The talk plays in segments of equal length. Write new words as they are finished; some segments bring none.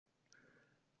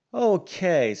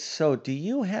Okay, so do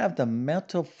you have the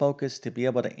mental focus to be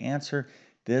able to answer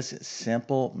this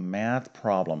simple math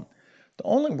problem? The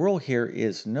only rule here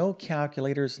is no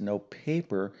calculators, no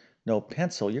paper, no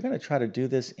pencil. You're going to try to do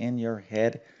this in your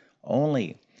head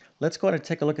only. Let's go ahead and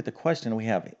take a look at the question. We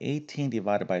have 18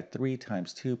 divided by 3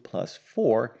 times 2 plus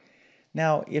 4.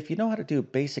 Now, if you know how to do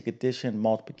basic addition,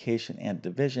 multiplication, and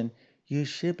division, you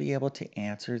should be able to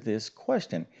answer this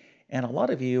question. And a lot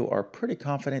of you are pretty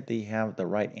confident that you have the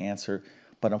right answer,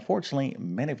 but unfortunately,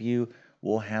 many of you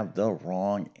will have the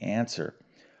wrong answer.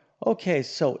 Okay,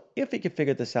 so if you can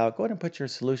figure this out, go ahead and put your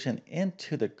solution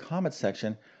into the comment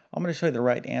section. I'm going to show you the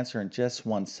right answer in just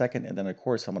 1 second, and then of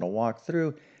course I'm going to walk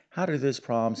through how to do this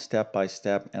problem step by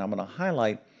step, and I'm going to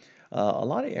highlight a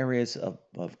lot of areas of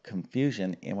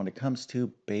confusion and when it comes to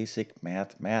basic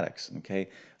mathematics. Okay,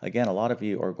 again, a lot of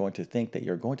you are going to think that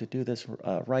you're going to do this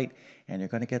right, and you're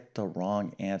going to get the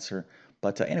wrong answer.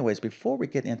 But anyways, before we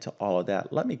get into all of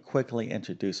that, let me quickly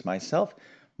introduce myself.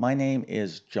 My name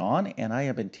is John, and I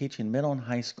have been teaching middle and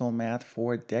high school math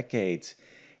for decades.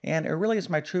 And it really is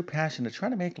my true passion to try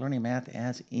to make learning math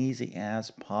as easy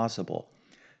as possible.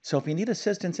 So if you need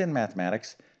assistance in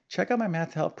mathematics, check out my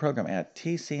math help program at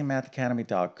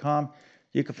tcmathacademy.com.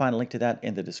 You can find a link to that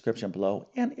in the description below.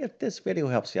 And if this video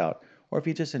helps you out, or if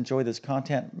you just enjoy this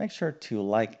content, make sure to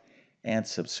like and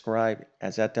subscribe,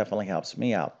 as that definitely helps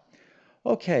me out.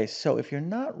 Okay, so if you're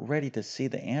not ready to see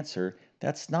the answer,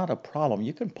 that's not a problem.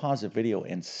 You can pause the video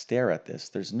and stare at this.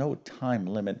 There's no time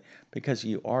limit because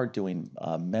you are doing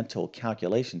mental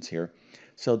calculations here.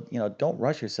 So, don't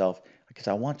rush yourself because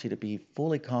I want you to be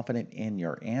fully confident in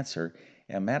your answer.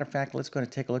 And matter of fact, let's go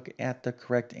and take a look at the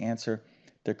correct answer.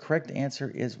 The correct answer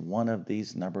is one of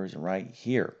these numbers right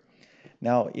here.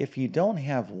 Now, if you don't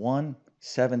have 1,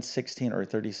 7, 16, or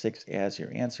 36 as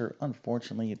your answer,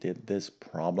 unfortunately, you did this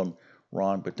problem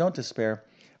wrong. But don't despair.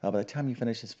 By the time you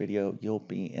finish this video, you'll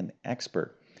be an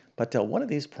expert. But one of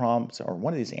these prompts or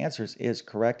one of these answers is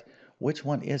correct. Which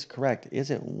one is correct? Is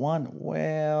it 1?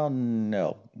 Well,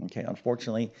 no. Okay,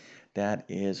 unfortunately, that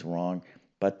is wrong.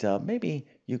 But maybe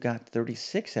you got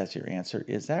 36 as your answer.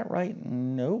 Is that right?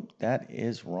 Nope, that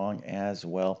is wrong as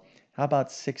well. How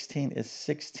about 16? Is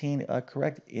 16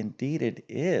 correct? Indeed, it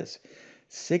is.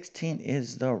 16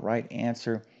 is the right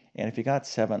answer. And if you got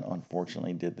 7,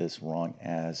 unfortunately, did this wrong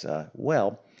as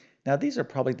well. Now, these are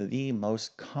probably the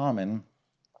most common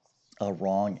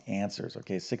wrong answers.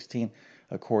 Okay, 16,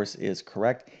 of course, is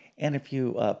correct. And if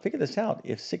you figure this out,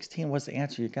 if 16 was the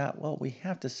answer you got, well, we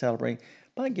have to celebrate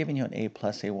by giving you an A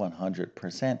plus a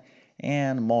 100%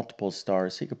 and multiple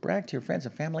stars. So you could brag to your friends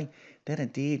and family that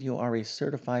indeed you are a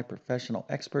certified professional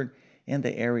expert in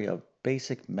the area of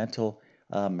basic mental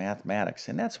mathematics.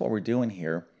 And that's what we're doing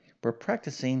here. We're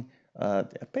practicing,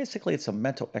 basically, it's a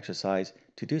mental exercise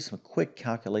to do some quick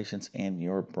calculations in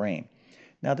your brain.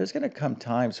 Now, there's going to come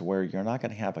times where you're not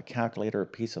going to have a calculator, a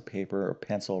piece of paper, or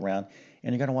pencil around,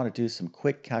 and you're going to want to do some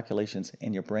quick calculations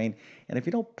in your brain. And if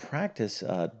you don't practice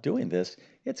doing this,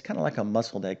 it's kind of like a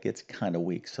muscle that gets kind of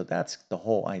weak. So that's the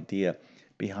whole idea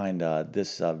behind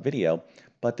this video.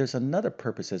 But there's another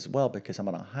purpose as well because I'm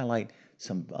going to highlight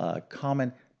some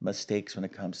common mistakes when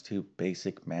it comes to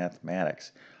basic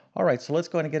mathematics. All right, so let's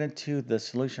go ahead and get into the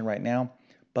solution right now.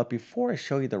 But before I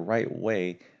show you the right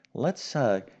way, let's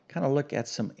kind of look at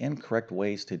some incorrect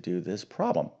ways to do this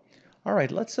problem. All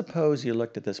right, let's suppose you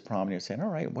looked at this problem and you're saying, all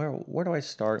right, where do I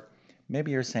start?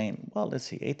 Maybe you're saying, well, let's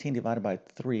see, 18 divided by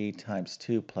 3 times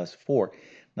 2 plus 4.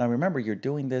 Now remember, you're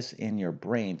doing this in your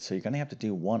brain, so you're going to have to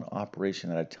do one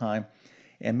operation at a time.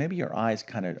 And maybe your eyes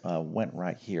kind of went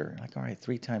right here. Like, all right,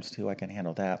 3 times 2, I can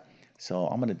handle that. So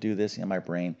I'm going to do this in my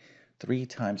brain. 3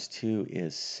 times 2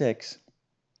 is 6.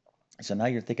 So now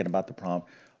you're thinking about the problem.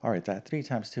 All right, that 3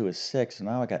 times 2 is 6. So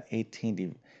now I got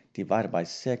 18 divided by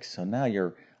 6. So now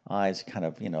your eyes kind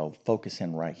of, focus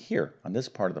in right here on this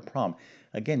part of the problem.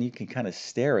 Again, you can kind of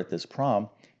stare at this problem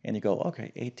and you go,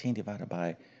 okay, 18 divided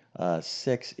by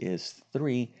 6 is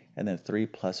 3. And then 3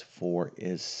 plus 4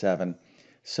 is 7.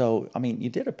 So, I mean, you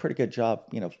did a pretty good job,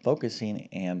 focusing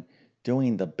and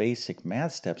doing the basic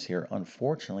math steps here.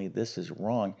 Unfortunately, this is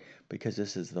wrong because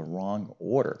this is the wrong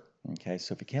order. Okay,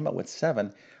 so if you came up with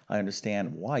 7, I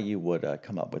understand why you would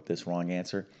come up with this wrong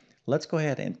answer. Let's go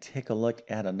ahead and take a look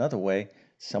at another way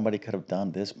somebody could have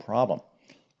done this problem.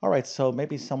 All right, so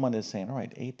maybe someone is saying, all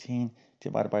right, 18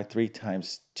 divided by 3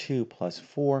 times 2 plus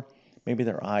 4. Maybe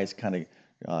their eyes kind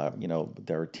of,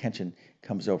 their attention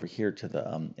comes over here to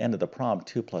the end of the problem,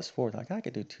 2 plus 4. They're like, I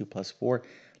could do 2 plus 4.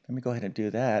 Let me go ahead and do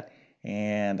that.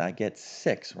 And I get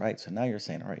 6, right? So now you're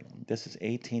saying, all right, this is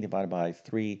 18 divided by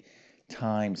 3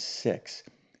 times 6.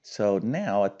 So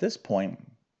now at this point,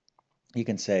 you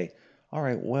can say, all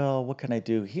right, well, what can I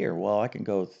do here? Well, I can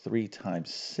go 3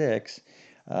 times 6.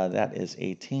 That is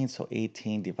 18. So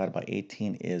 18 divided by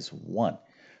 18 is 1.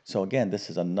 So again, this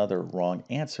is another wrong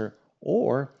answer.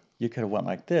 Or you could have went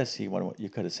like this. You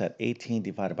could have said 18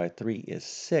 divided by 3 is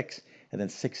 6. And then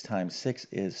 6 times 6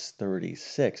 is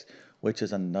 36, which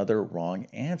is another wrong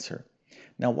answer.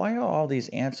 Now, why are all these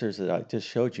answers that I just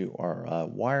showed you,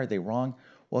 why are they wrong?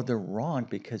 Well, they're wrong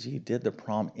because you did the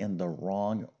problem in the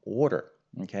wrong order.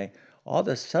 Okay, all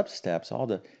the sub steps, all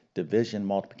the division,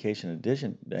 multiplication,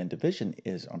 addition, and division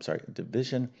is, I'm sorry,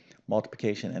 division,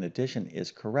 multiplication, and addition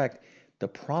is correct. The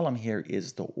problem here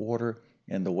is the order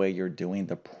and the way you're doing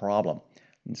the problem.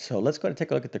 And so let's go ahead and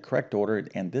take a look at the correct order,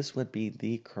 and this would be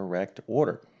the correct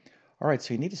order. All right,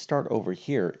 so you need to start over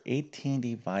here, 18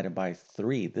 divided by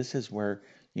 3. This is where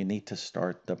you need to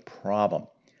start the problem.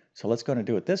 So let's go and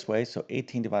do it this way. So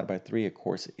 18 divided by 3, of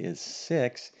course, is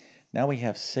 6. Now we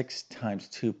have 6 times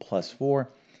 2 plus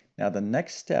 4. Now the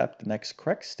next step, the next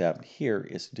correct step here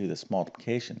is to do this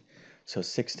multiplication. So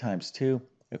 6 times 2,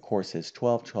 of course, is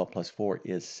 12. 12 plus 4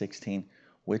 is 16,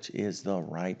 which is the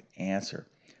right answer.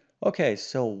 Okay,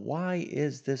 so why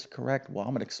is this correct? Well,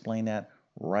 I'm going to explain that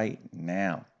right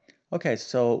now. Okay,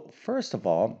 so first of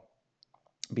all,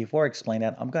 before I explain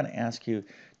that, I'm going to ask you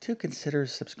to consider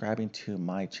subscribing to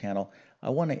my channel. I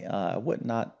would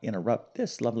not interrupt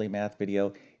this lovely math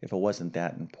video if it wasn't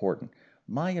that important.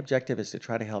 My objective is to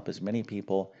try to help as many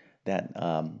people that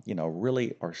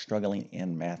really are struggling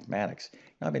in mathematics.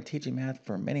 Now, I've been teaching math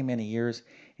for many, many years,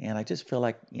 and I just feel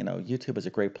like YouTube is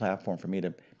a great platform for me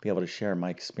to be able to share my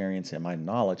experience and my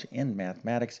knowledge in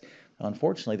mathematics.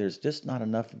 Unfortunately, there's just not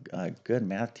enough good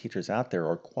math teachers out there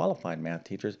or qualified math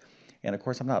teachers. And of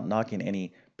course, I'm not knocking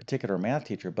any particular math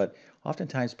teacher, but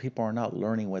oftentimes people are not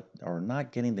learning what or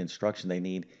not getting the instruction they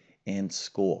need in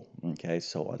school. Okay,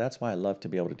 so that's why I love to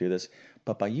be able to do this.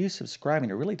 But by you subscribing,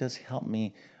 it really does help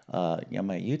me, my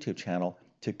YouTube channel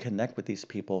to connect with these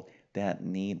people that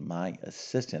need my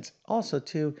assistance. Also,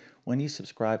 too, when you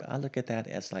subscribe, I look at that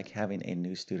as like having a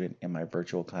new student in my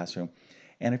virtual classroom.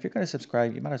 And if you're going to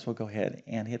subscribe, you might as well go ahead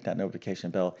and hit that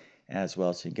notification bell as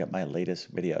well so you get my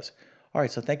latest videos. All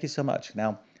right, so thank you so much.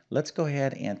 Now, let's go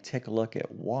ahead and take a look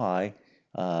at why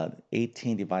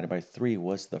 18 divided by 3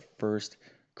 was the first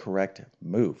correct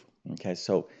move. Okay,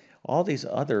 so all these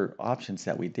other options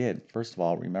that we did, first of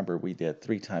all, remember we did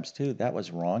 3 times 2, that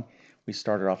was wrong. We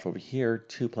started off over here,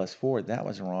 2 plus 4, that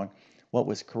was wrong. What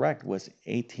was correct was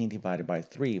 18 divided by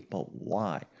 3, but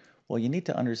why? Well, you need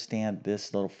to understand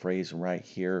this little phrase right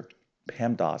here,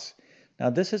 PEMDAS. Now,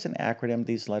 this is an acronym.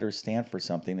 These letters stand for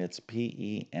something. It's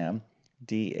PEMDAS,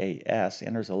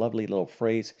 and there's a lovely little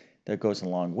phrase that goes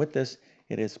along with this.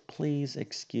 It is, please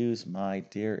excuse my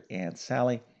dear Aunt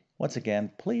Sally. Once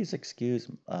again, please excuse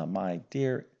my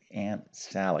dear Aunt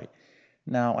Sally.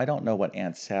 Now, I don't know what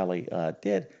Aunt Sally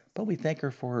did, but we thank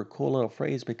her for her cool little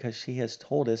phrase because she has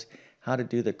told us how to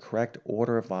do the correct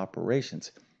order of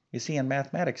operations. You see, in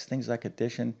mathematics, things like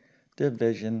addition,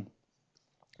 division,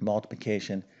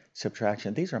 multiplication,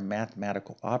 subtraction, these are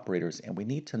mathematical operators, and we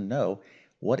need to know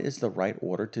what is the right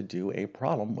order to do a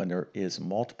problem when there is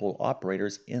multiple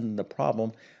operators in the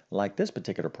problem, like this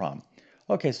particular problem.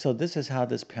 Okay, so this is how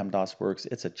this PEMDAS works.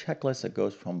 It's a checklist that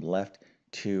goes from left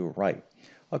to right.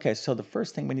 Okay, so the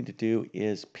first thing we need to do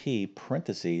is P,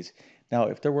 parentheses. Now,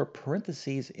 if there were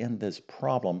parentheses in this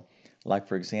problem, like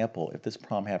for example, if this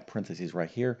problem had parentheses right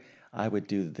here, I would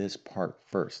do this part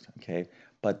first, okay?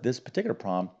 But this particular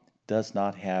problem does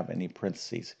not have any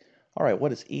parentheses. All right, what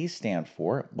does E stand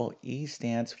for? Well, E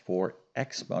stands for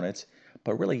exponents,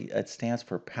 but really it stands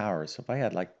for power. So if I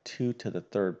had like 2 to the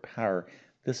third power,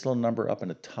 this little number up in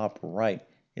the top right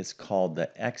is called the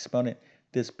exponent.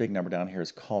 This big number down here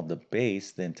is called the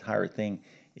base. The entire thing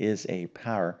is a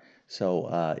power.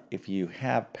 So if you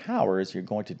have powers, you're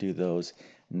going to do those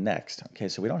next. Okay,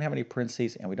 so we don't have any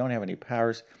parentheses and we don't have any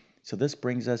powers. So this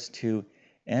brings us to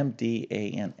M, D,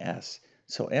 A, and S.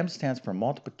 So M stands for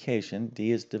multiplication,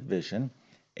 D is division,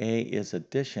 A is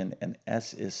addition, and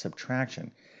S is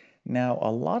subtraction. Now, a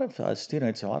lot of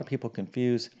students, a lot of people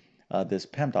confuse this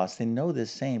PEMDAS. They know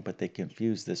this saying, but they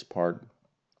confuse this part,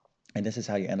 and this is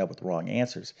how you end up with wrong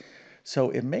answers. So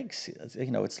it makes,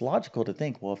 it's logical to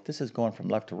think, well, if this is going from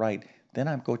left to right, then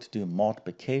I'm going to do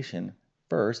multiplication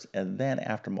first, and then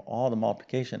after all the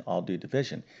multiplication, I'll do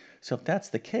division. So if that's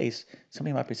the case,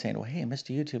 somebody might be saying, well, hey,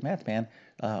 Mr. YouTube Math Man,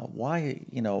 why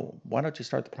don't you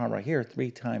start the problem right here,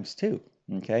 3 times 2?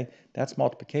 Okay, that's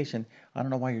multiplication. I don't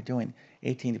know why you're doing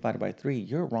 18 divided by 3.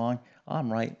 You're wrong.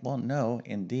 I'm right. Well, no,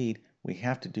 indeed, we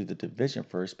have to do the division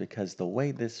first because the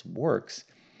way this works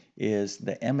is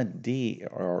the M and D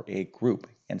are a group.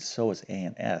 and so is A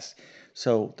and S.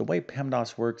 So the way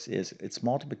PEMDAS works is it's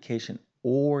multiplication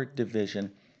or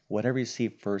division, whatever you see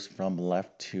first from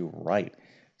left to right.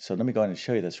 So let me go ahead and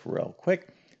show you this real quick.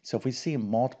 So if we see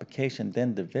multiplication,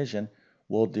 then division,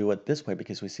 we'll do it this way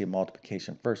because we see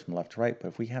multiplication first from left to right. But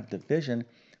if we have division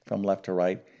from left to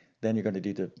right, then you're going to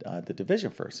do the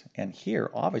division first. And here,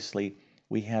 obviously,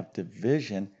 we have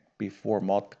division before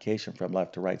multiplication from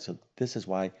left to right. So this is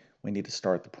why we need to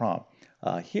start the prompt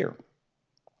here.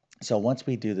 So once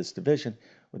we do this division,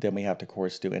 then we have to, of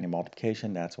course, do any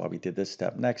multiplication. That's why we did this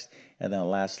step next. And then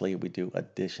lastly, we do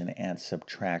addition and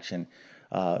subtraction.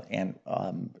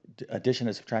 Addition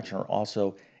and subtraction are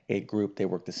also a group. They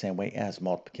work the same way as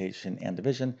multiplication and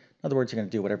division. In other words, you're going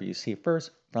to do whatever you see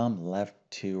first from left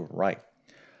to right.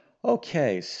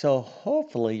 Okay, so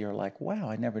hopefully you're like, wow,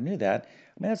 I never knew that.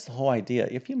 I mean, that's the whole idea.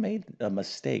 If you made a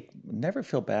mistake, never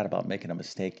feel bad about making a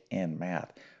mistake in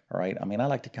math. All right. I mean, I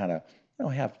like to kind of,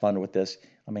 have fun with this.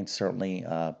 I mean, certainly,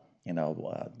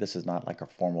 this is not like a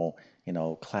formal,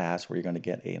 class where you're going to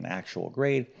get an actual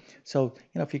grade. So,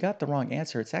 if you got the wrong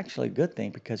answer, it's actually a good thing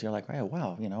because you're like, oh,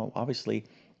 wow, obviously,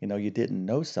 you didn't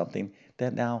know something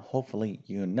that now hopefully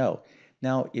you know.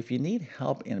 Now, if you need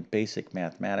help in basic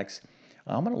mathematics,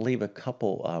 I'm going to leave a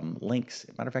couple links.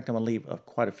 Matter of fact, I'm going to leave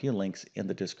quite a few links in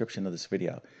the description of this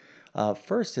video.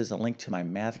 First is a link to my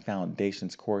Math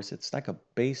Foundations course. It's like a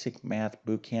basic math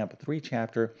bootcamp,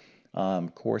 3-chapter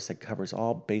course that covers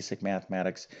all basic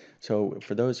mathematics. So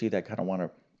for those of you that kind of want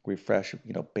to refresh,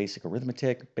 basic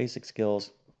arithmetic, basic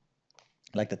skills,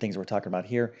 like the things we're talking about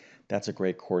here, that's a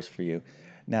great course for you.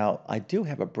 Now, I do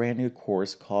have a brand new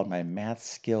course called my Math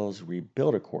Skills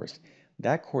Rebuilder course.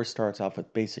 That course starts off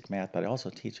with basic math, but I also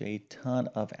teach a ton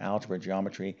of algebra,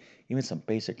 geometry, even some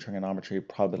basic trigonometry,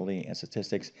 probability, and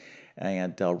statistics.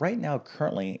 And right now,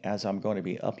 currently, as I'm going to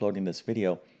be uploading this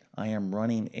video, I am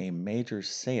running a major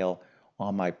sale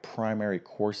on my primary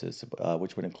courses,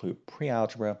 which would include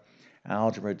pre-algebra,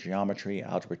 algebra, geometry,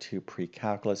 algebra 2,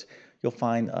 pre-calculus. You'll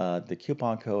find the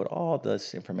coupon code, all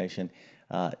this information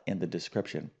in the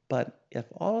description. But if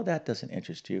all of that doesn't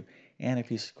interest you, and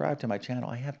if you subscribe to my channel,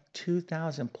 I have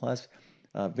 2,000 plus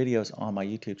videos on my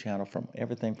YouTube channel from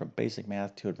everything from basic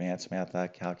math to advanced math,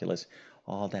 calculus.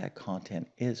 All that content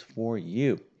is for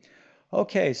you.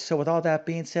 Okay, so with all that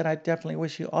being said, I definitely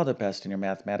wish you all the best in your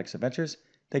mathematics adventures.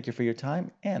 Thank you for your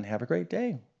time and have a great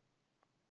day.